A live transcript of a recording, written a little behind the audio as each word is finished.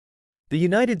The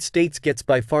United States gets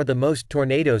by far the most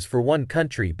tornadoes for one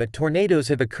country, but tornadoes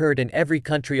have occurred in every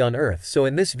country on Earth, so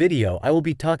in this video I will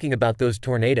be talking about those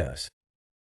tornadoes.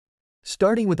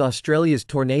 Starting with Australia's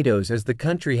tornadoes, as the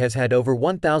country has had over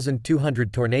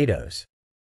 1,200 tornadoes.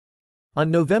 On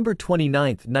November 29,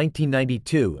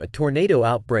 1992, a tornado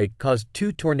outbreak caused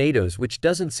two tornadoes, which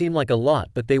doesn't seem like a lot,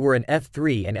 but they were an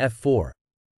F3 and F4.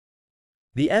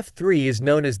 The F3 is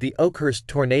known as the Oakhurst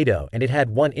tornado and it had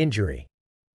one injury.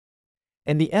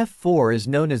 And the F4 is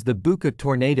known as the Buka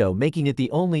tornado, making it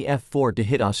the only F4 to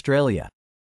hit Australia.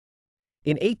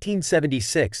 In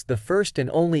 1876, the first and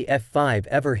only F5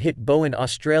 ever hit Bowen,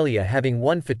 Australia, having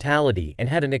one fatality and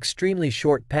had an extremely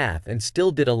short path and still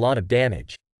did a lot of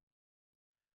damage.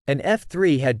 An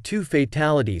F3 had two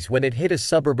fatalities when it hit a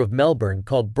suburb of Melbourne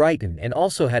called Brighton and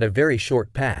also had a very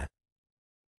short path.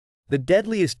 The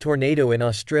deadliest tornado in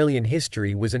Australian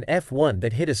history was an F1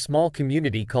 that hit a small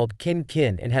community called Kin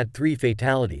Kin and had three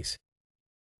fatalities.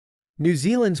 New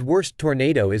Zealand's worst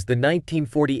tornado is the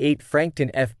 1948 Frankton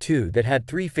F2 that had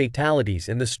three fatalities,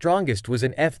 and the strongest was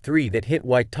an F3 that hit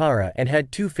Waitara and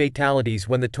had two fatalities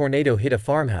when the tornado hit a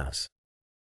farmhouse.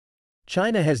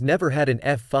 China has never had an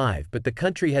F5, but the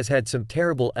country has had some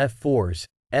terrible F4s,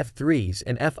 F3s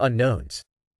and F unknowns.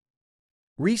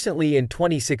 Recently in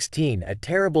 2016, a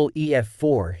terrible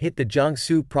EF4 hit the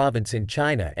Jiangsu province in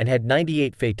China and had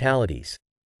 98 fatalities.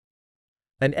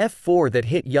 An F4 that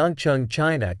hit Yangcheng,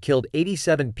 China killed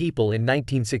 87 people in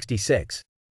 1966.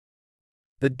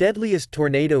 The deadliest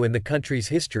tornado in the country's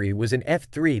history was an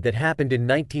F3 that happened in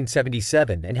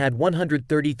 1977 and had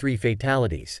 133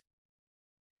 fatalities.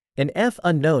 An F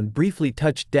unknown briefly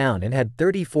touched down and had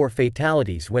 34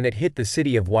 fatalities when it hit the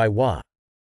city of Waiwa.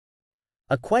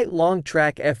 A quite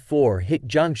long-track F4 hit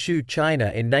Jiangsu, China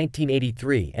in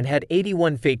 1983 and had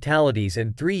 81 fatalities,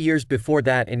 and 3 years before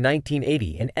that in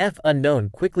 1980 an F unknown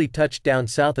quickly touched down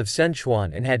south of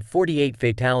Sichuan and had 48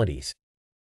 fatalities.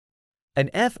 An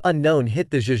F unknown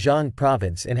hit the Zhejiang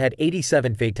province and had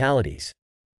 87 fatalities.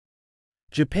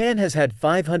 Japan has had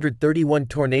 531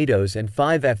 tornadoes and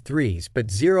 5 F3s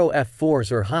but 0 F4s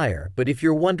or higher, but if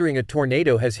you're wondering, a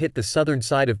tornado has hit the southern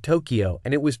side of Tokyo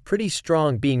and it was pretty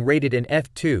strong, being rated an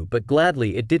F2, but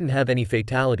gladly it didn't have any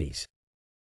fatalities.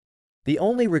 The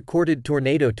only recorded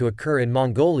tornado to occur in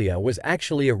Mongolia was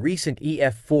actually a recent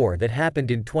EF4 that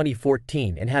happened in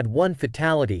 2014 and had one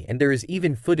fatality, and there is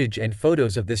even footage and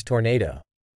photos of this tornado.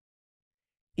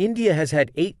 India has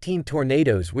had 18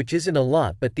 tornadoes, which isn't a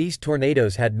lot, but these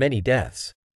tornadoes had many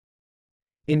deaths.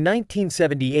 In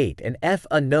 1978, an F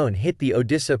unknown hit the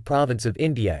Odisha province of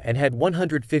India and had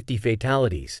 150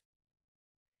 fatalities.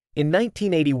 In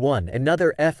 1981,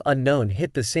 another F unknown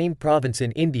hit the same province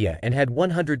in India and had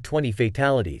 120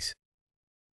 fatalities.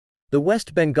 The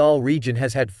West Bengal region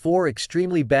has had 4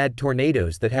 extremely bad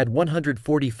tornadoes that had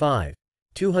 145,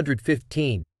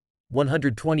 215,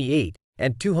 128,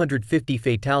 and 250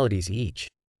 fatalities each.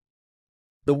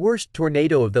 The worst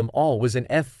tornado of them all was an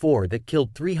F4 that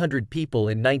killed 300 people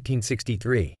in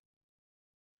 1963.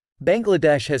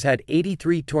 Bangladesh has had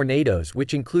 83 tornadoes,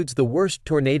 which includes the worst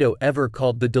tornado ever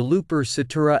called the Dalupur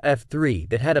Satura F3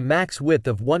 that had a max width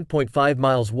of 1.5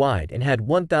 miles wide and had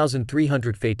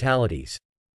 1,300 fatalities.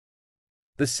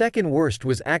 The second worst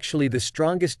was actually the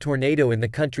strongest tornado in the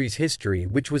country's history,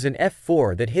 which was an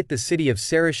F4 that hit the city of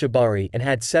Sarashabari and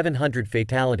had 700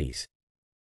 fatalities.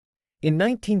 In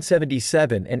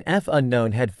 1977, an F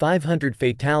unknown had 500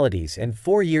 fatalities, and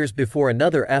 4 years before,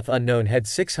 another F unknown had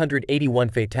 681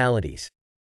 fatalities.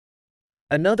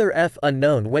 Another F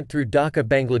unknown went through Dhaka,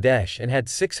 Bangladesh, and had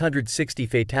 660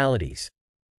 fatalities.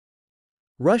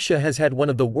 Russia has had one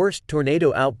of the worst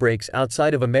tornado outbreaks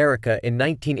outside of America in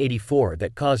 1984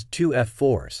 that caused 2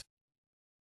 F4s.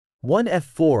 One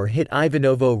F4 hit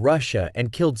Ivanovo, Russia,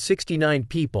 and killed 69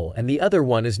 people, and the other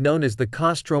one is known as the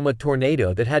Kostroma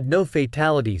tornado that had no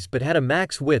fatalities but had a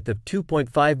max width of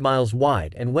 2.5 miles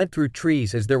wide and went through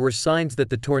trees, as there were signs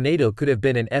that the tornado could have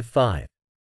been an F5.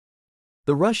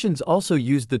 The Russians also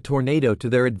used the tornado to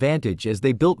their advantage, as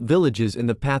they built villages in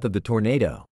the path of the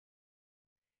tornado.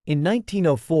 In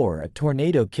 1904, a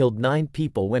tornado killed 9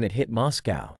 people when it hit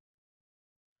Moscow.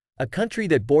 A country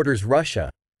that borders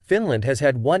Russia, Finland, has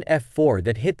had one F4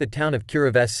 that hit the town of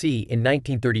Kierovesi in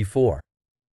 1934.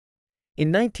 In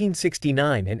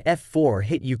 1969, an F4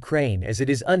 hit Ukraine, as it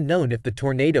is unknown if the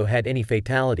tornado had any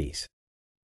fatalities.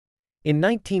 In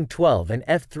 1912, an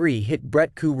F3 hit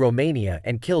Bretku, Romania,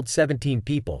 and killed 17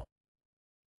 people.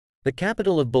 The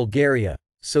capital of Bulgaria,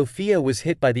 Sofia, was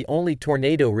hit by the only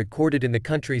tornado recorded in the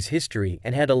country's history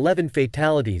and had 11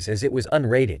 fatalities, as it was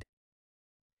unrated.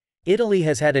 Italy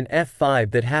has had an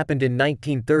F5 that happened in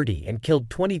 1930 and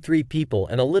killed 23 people,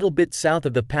 and a little bit south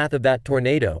of the path of that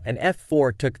tornado an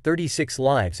F4 took 36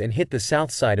 lives and hit the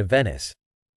south side of Venice.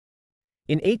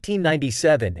 In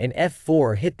 1897 an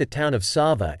F4 hit the town of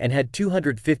Sava and had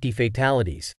 250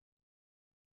 fatalities.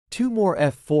 Two more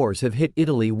F4s have hit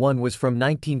Italy. One was from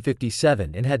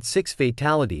 1957 and had 6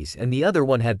 fatalities, and the other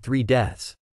one had 3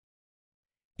 deaths.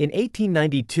 In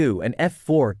 1892 an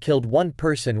F4 killed 1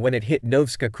 person when it hit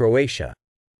Novska, Croatia.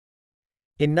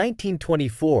 In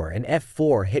 1924 an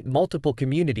F4 hit multiple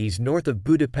communities north of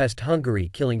Budapest, Hungary,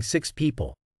 killing 6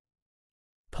 people.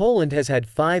 Poland has had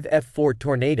 5 F4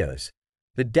 tornadoes,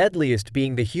 the deadliest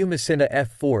being the Humasina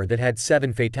F4 that had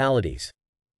 7 fatalities.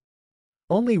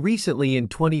 Only recently in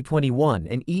 2021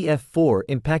 an EF4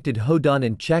 impacted Hodonín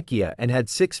in Czechia and had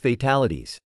 6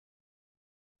 fatalities.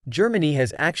 Germany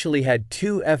has actually had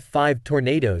 2 F5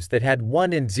 tornadoes that had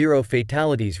 1 and 0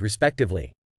 fatalities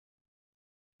respectively.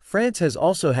 France has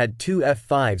also had 2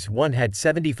 F5s, one had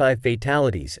 75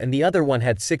 fatalities and the other one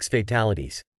had 6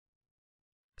 fatalities.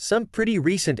 Some pretty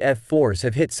recent F4s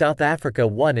have hit South Africa,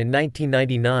 one in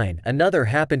 1999, another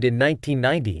happened in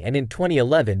 1990 and in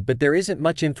 2011, but there isn't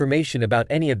much information about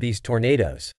any of these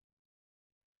tornadoes.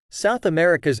 South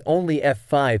America's only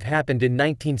F5 happened in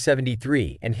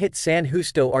 1973 and hit San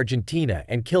Justo, Argentina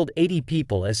and killed 80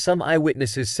 people, as some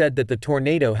eyewitnesses said that the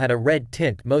tornado had a red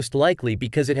tint, most likely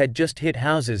because it had just hit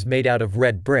houses made out of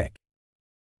red brick.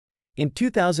 In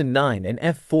 2009 an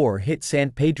F4 hit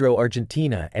San Pedro,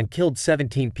 Argentina and killed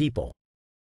 17 people.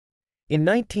 In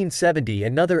 1970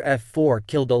 another F4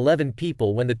 killed 11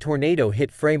 people when the tornado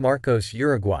hit Fray Marcos,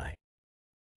 Uruguay.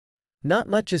 Not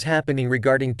much is happening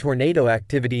regarding tornado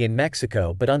activity in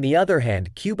Mexico, but on the other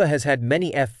hand Cuba has had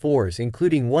many F4s,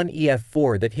 including one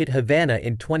EF4 that hit Havana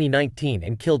in 2019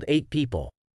 and killed 8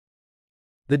 people.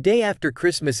 The day after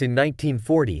Christmas in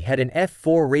 1940 had an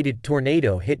F4 rated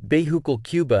tornado hit Bejucal,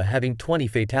 Cuba, having 20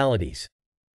 fatalities.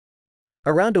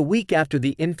 Around a week after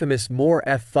the infamous Moore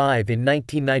F5 in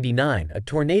 1999, a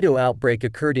tornado outbreak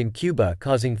occurred in Cuba,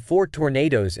 causing 4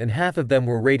 tornadoes and half of them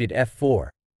were rated F4.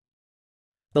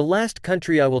 The last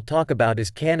country I will talk about is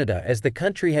Canada, as the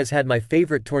country has had my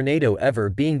favorite tornado ever,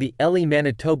 being the Elie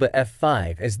Manitoba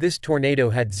F5, as this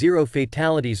tornado had 0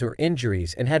 fatalities or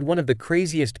injuries and had one of the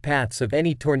craziest paths of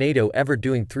any tornado ever,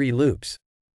 doing 3 loops.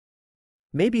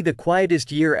 Maybe the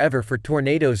quietest year ever for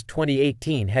tornadoes.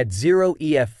 2018 had 0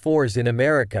 EF4s in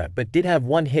America but did have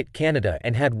 1 hit Canada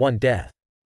and had 1 death.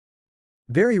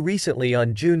 Very recently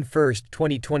on June 1,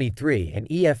 2023 an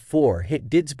EF4 hit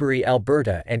Didsbury,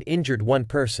 Alberta and injured 1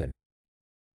 person.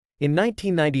 In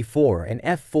 1994 an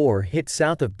F4 hit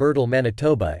south of Birtle,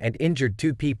 Manitoba and injured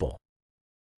 2 people.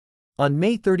 On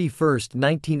May 31,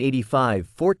 1985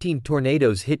 14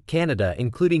 tornadoes hit Canada,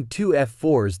 including 2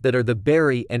 F4s that are the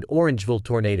Barrie and Orangeville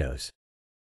tornadoes.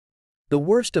 The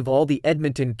worst of all, the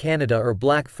Edmonton, Canada or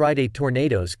Black Friday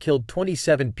tornadoes killed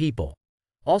 27 people,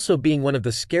 also being one of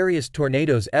the scariest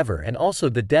tornadoes ever and also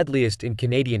the deadliest in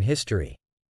Canadian history.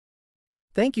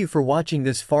 Thank you for watching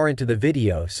this far into the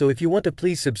video, so if you want to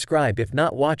please subscribe, if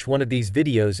not watch one of these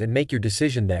videos and make your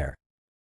decision there.